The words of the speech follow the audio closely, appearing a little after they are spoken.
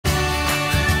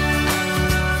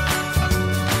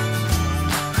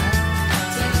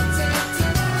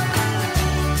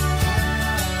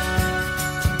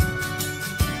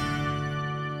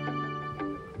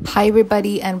Hi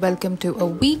everybody and welcome to a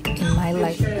week in my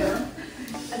life. And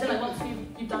then like once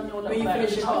you've done your little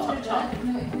bit, chop.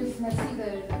 No, it was messy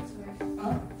though, that's where.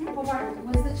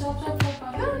 Was the chop?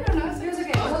 No, it was okay.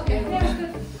 It was okay. Yeah, it was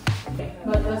good.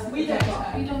 But We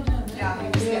don't know.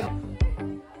 Yeah.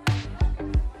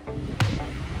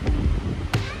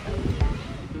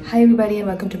 Hi everybody and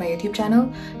welcome to my YouTube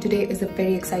channel. Today is a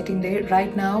very exciting day.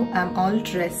 Right now I'm all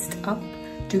dressed up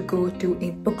to go to a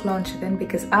book launch event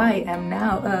because I am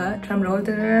now a drumroll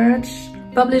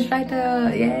published writer.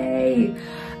 Yay!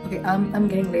 Okay, I'm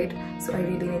getting late, so I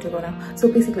really need to go now. So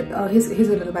basically, here's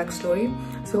a little backstory.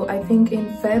 So I think in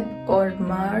Feb or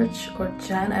March or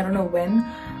Jan, I don't know when,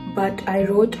 but I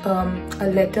wrote a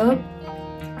letter.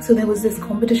 So there was this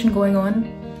competition going on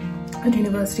at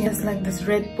university. It's like this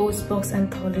red postbox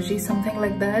anthology, something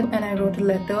like that, and I wrote a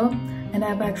letter, and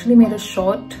I've actually made a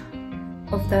short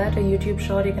of that, a YouTube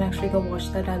short. You can actually go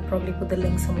watch that. I'll probably put the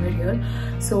link somewhere here.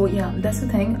 So yeah, that's the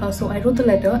thing. So I wrote the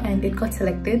letter and it got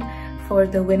selected for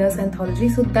the winners anthology,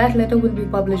 so that letter will be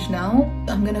published now.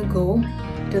 I'm gonna go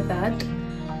to that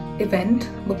event,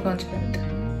 book launch event.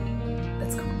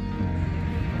 Let's go.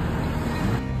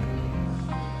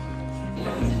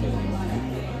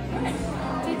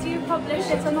 Did you publish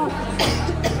it or not?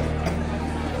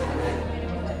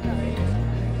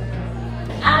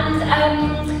 And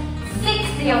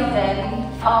 60 of them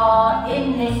are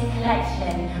in this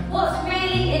collection. What's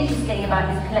really interesting about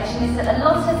this collection is that a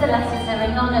lot of the letters are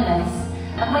anonymous,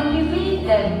 and when you read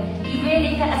them, you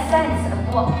really get a sense of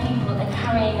what people are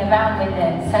carrying around with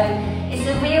them. So it's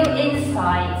a real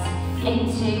insight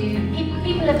into,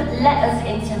 people have let us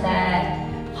into their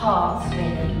hearts,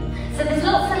 really. So there's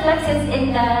lots of letters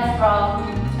in there from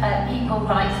people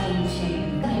writing to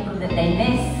people that they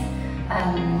miss,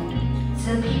 to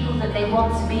the people that they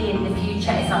want to be in the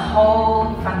future. It's a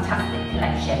whole fantastic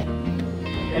collection.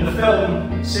 In the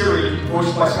film Siri,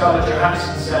 voiced by Scarlett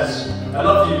Johansson, says, "I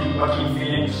love you, Joaquin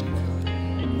Phoenix."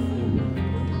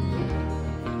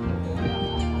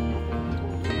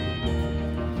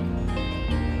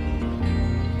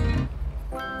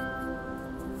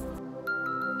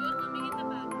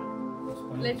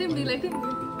 Let him be.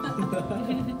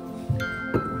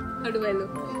 How do I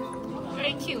look?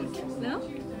 Very cute. No?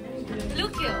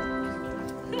 Look here.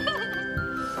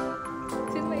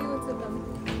 Chinmay, what's up?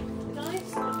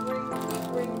 Nice.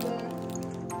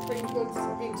 Bring books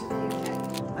into the UK.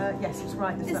 yes, it's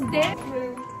right. Is there?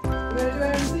 We're going to do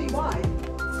MC. Why?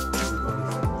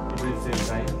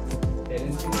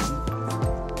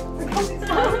 Because it's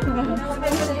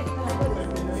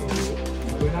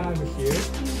I'm here.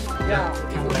 Yeah.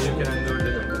 You can unload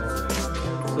the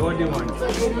document.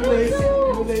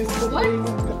 So what do you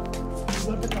want?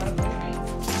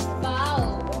 Wow.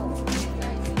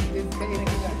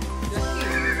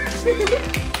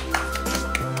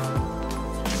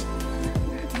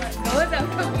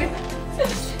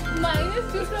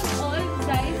 -2 from all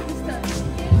dice and stuff.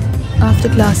 After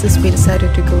classes, we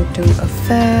decided to go to a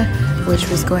fair which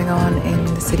was going on in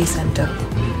the city center.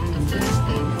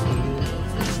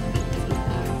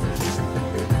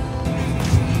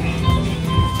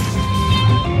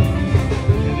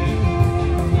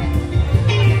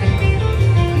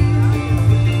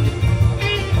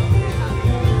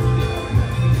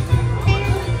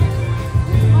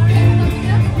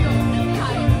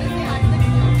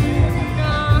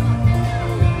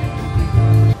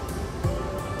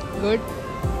 Good.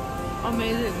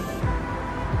 Amazing.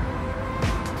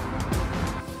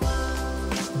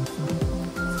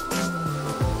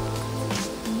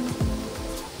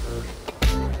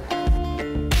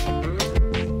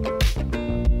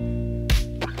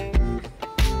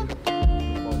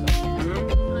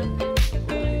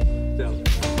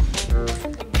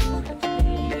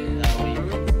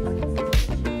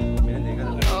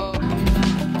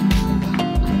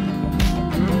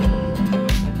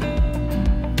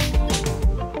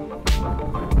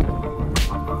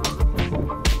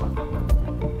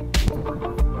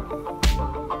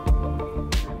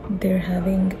 They're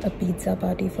having a pizza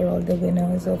party for all the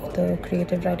winners of the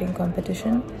creative writing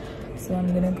competition. So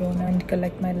I'm gonna go now and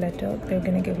collect my letter. They're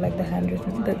gonna give like the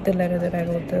handwritten, the letter that I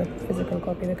wrote, the physical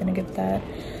copy, they're gonna give that.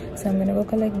 So I'm gonna go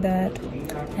collect that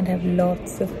and have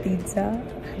lots of pizza.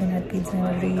 I haven't had pizza in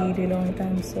a really long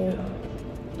time, so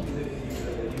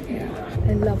yeah.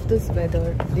 I love this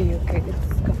weather, the UK. It's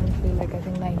currently like I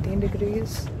think 19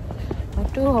 degrees.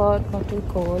 Not too hot, not too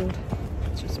cold.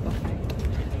 It's just perfect.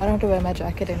 I don't have to wear my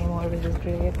jacket anymore, which is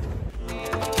great.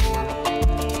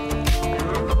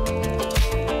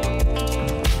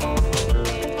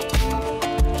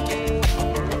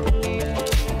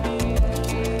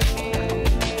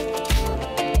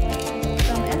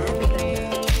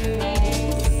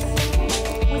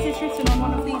 written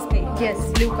on one of these papers?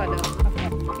 Yes, blue color. Okay.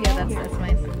 Yeah, that's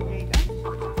nice. There you go.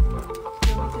 Do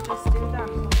you want me to just do that?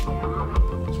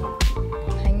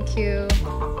 Thank you.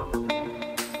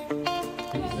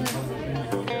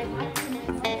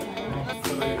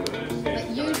 But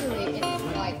usually it's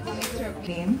like a mixture of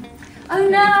Name. Oh no!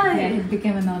 Yeah, it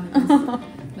became anonymous.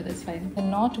 But that's fine. A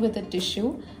knot with a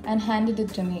tissue and handed it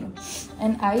to me.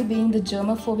 And I, being the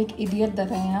germophobic idiot that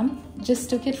I am, just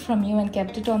took it from you and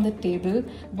kept it on the table,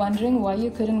 wondering why you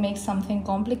couldn't make something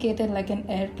complicated like an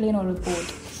airplane or a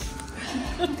boat.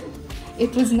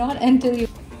 It was not until you...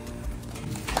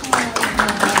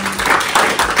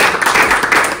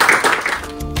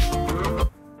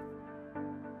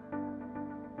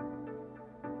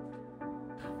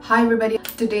 Hi everybody,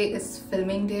 today is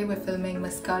filming day. We're filming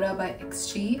Mascara by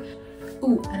XG.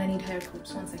 Ooh, and I need hair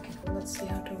clips, 1 second. Let's see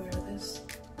how to wear this.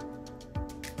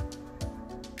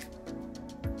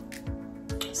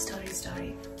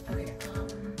 Starry. Okay,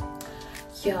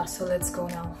 yeah, so let's go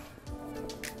now.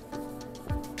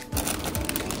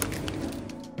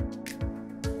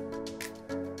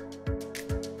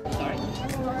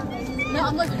 No,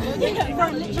 I'm like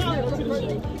literally.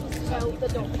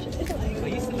 I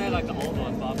used to know like the old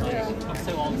one, but I'm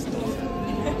so old school.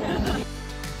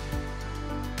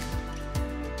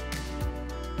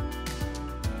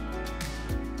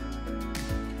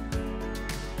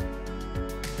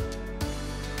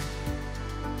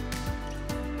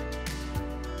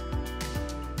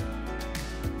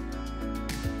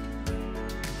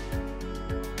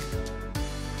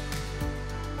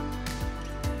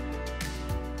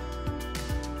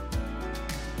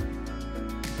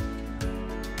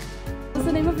 What's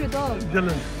the name of your dog?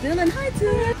 Dylan. Dylan. Hi,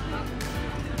 Dylan.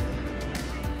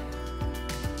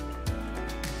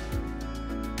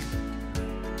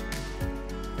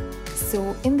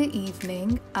 So in the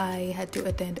evening, I had to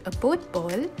attend a boat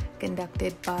ball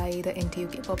conducted by the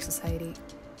Uni-UK Pop Society.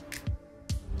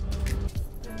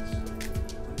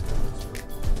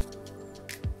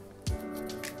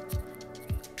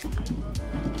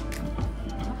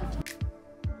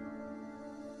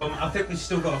 I think we've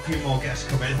still got a few more guests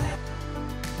coming.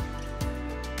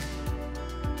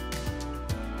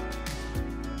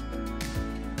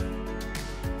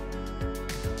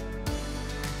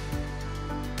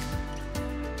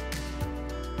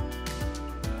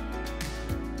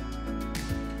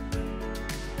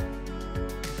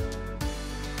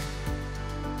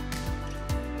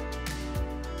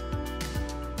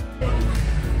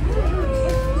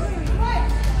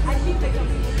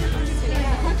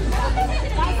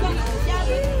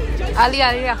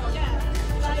 Alia.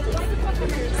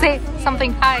 Say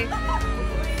something. Hi.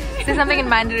 Say something in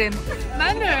Mandarin.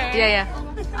 Mandarin. Yeah.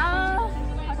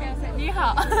 Okay, I said 你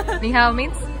好. Ni hao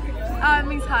means? It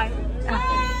means hi.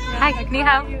 Hi. Ni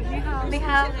hao. Ni hao. Ni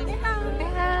hao.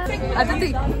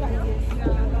 Aditi.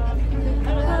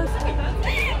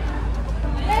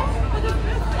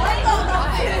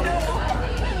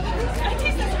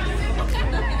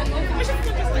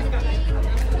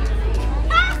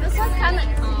 This one's kind of...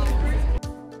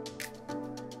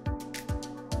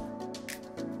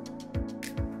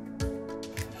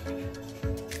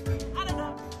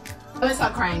 I won't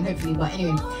start crying, hopefully, but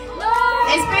anyway.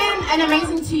 It's been an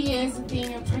amazing 2 years of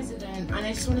being a president, and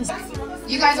I just want to say,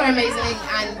 you guys are amazing,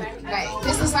 and like,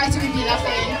 this society would be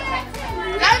nothing.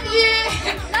 Love you!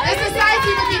 This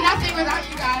society would be nothing without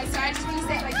you guys, so I just want to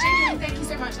say, like, genuinely, thank you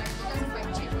so much. Like, you guys are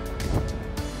like, genuine.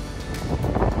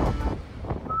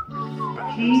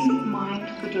 Please mind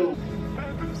the door.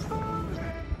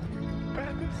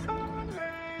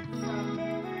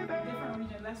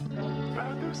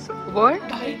 What?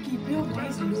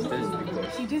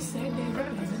 She just said their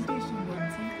representation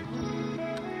once.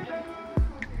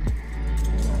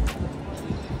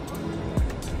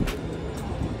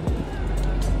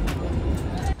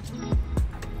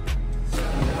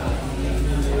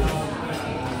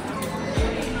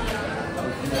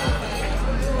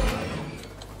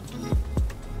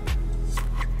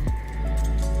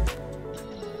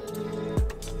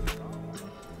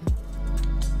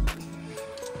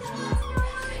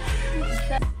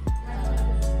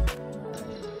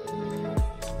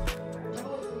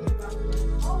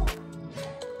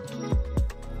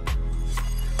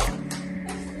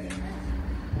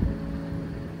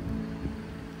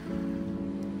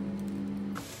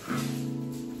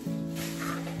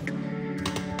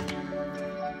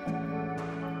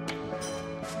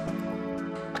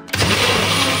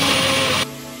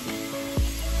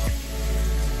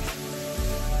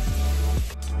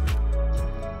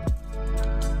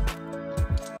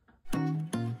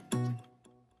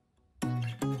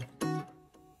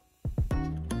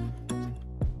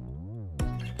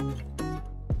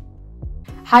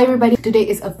 Hi everybody, today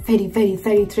is a very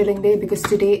thrilling day because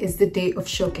today is the day of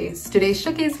showcase. Today's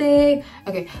showcase day.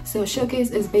 Okay, so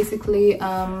showcase is basically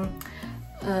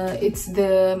it's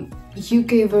the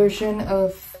UK version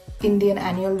of Indian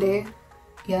annual day.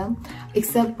 Yeah,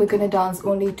 except we're gonna dance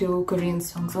only to Korean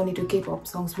songs, only to K-pop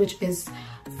songs, which is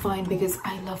fine because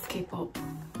I love K-pop.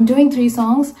 I'm doing 3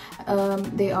 songs.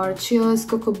 They are Cheers,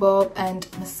 Coco Bob and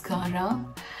Mascara.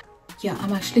 Yeah,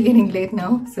 I'm actually getting late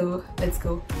now, so let's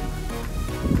go.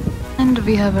 And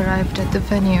we have arrived at the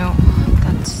venue.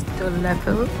 That's the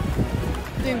level.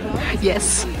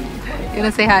 Yes. You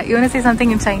wanna say hi? You wanna say something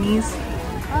in Chinese?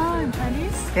 In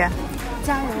Chinese? Yeah.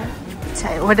 加油.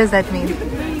 Chai. What does that mean? It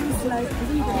means like,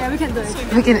 yeah, we can do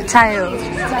it. We can. Chai.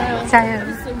 Chai.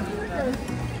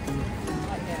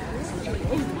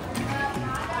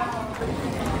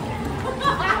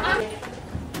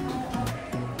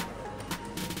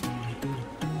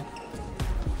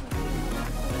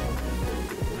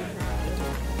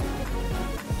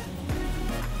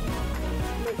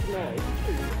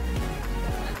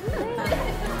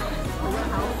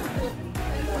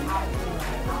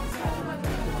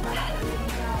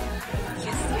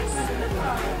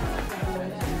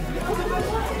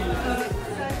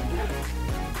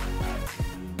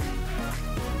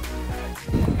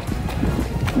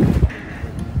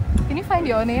 Can you find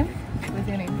your name? What's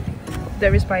your name?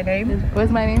 There is my name,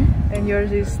 What's my name? and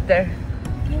yours is there.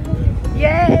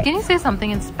 Yay! Can you say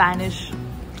something in Spanish?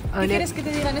 ¿Qué quieres que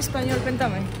te diga en español?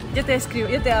 Cuéntame. Yo te escribo,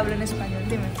 yo te hablo en español,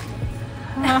 dime.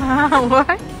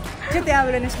 What? Yo te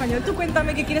hablo en español. Tú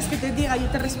cuéntame qué quieres que te diga, yo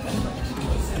te respondo.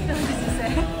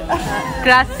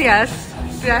 Gracias.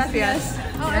 Gracias.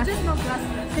 Oh, I just know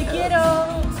gracias. Te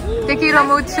quiero. Te quiero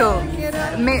mucho. Te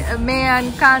quiero. Me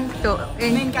encanto.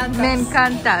 Me encantas. Me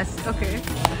encantas. Okay.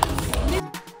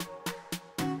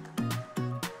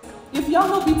 If y'all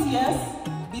know BTS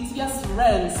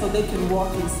ran so they can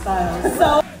walk in style.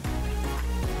 So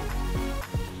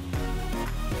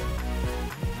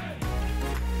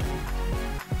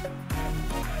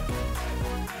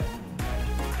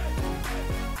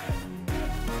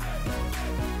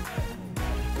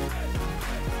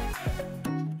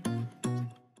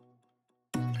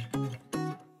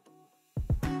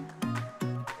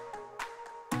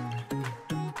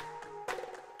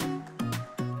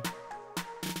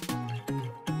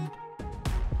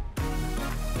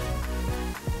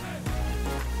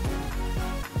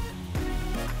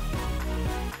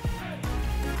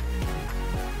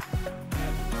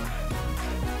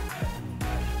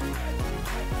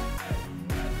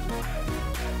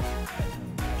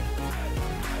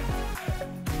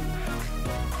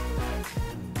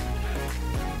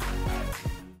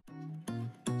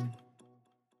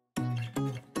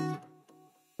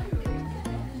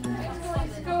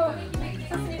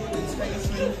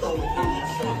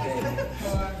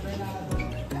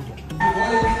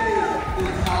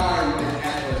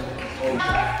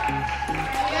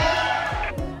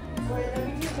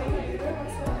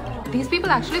These people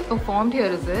actually performed here,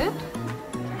 is it?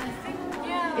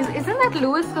 Yeah. Isn't that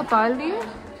Louis Capaldi?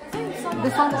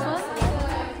 This one? Oh.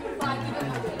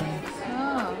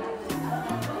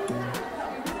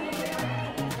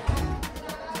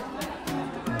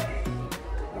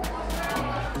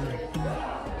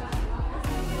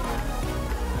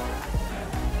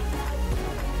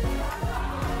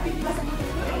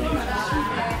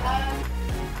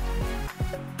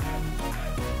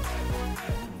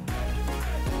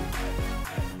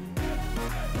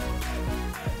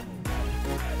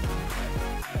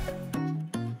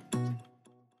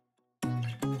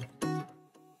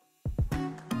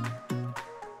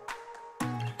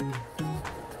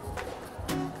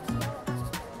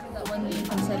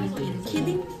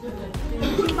 Kidding?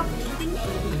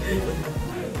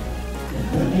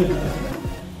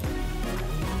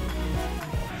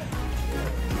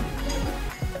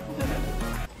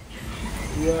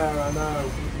 Yeah, I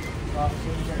know.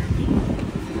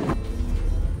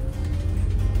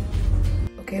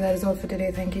 Okay, that is all for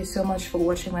today. Thank you so much for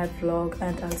watching my vlog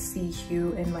and I'll see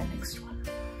you in my next one.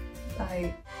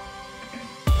 Bye.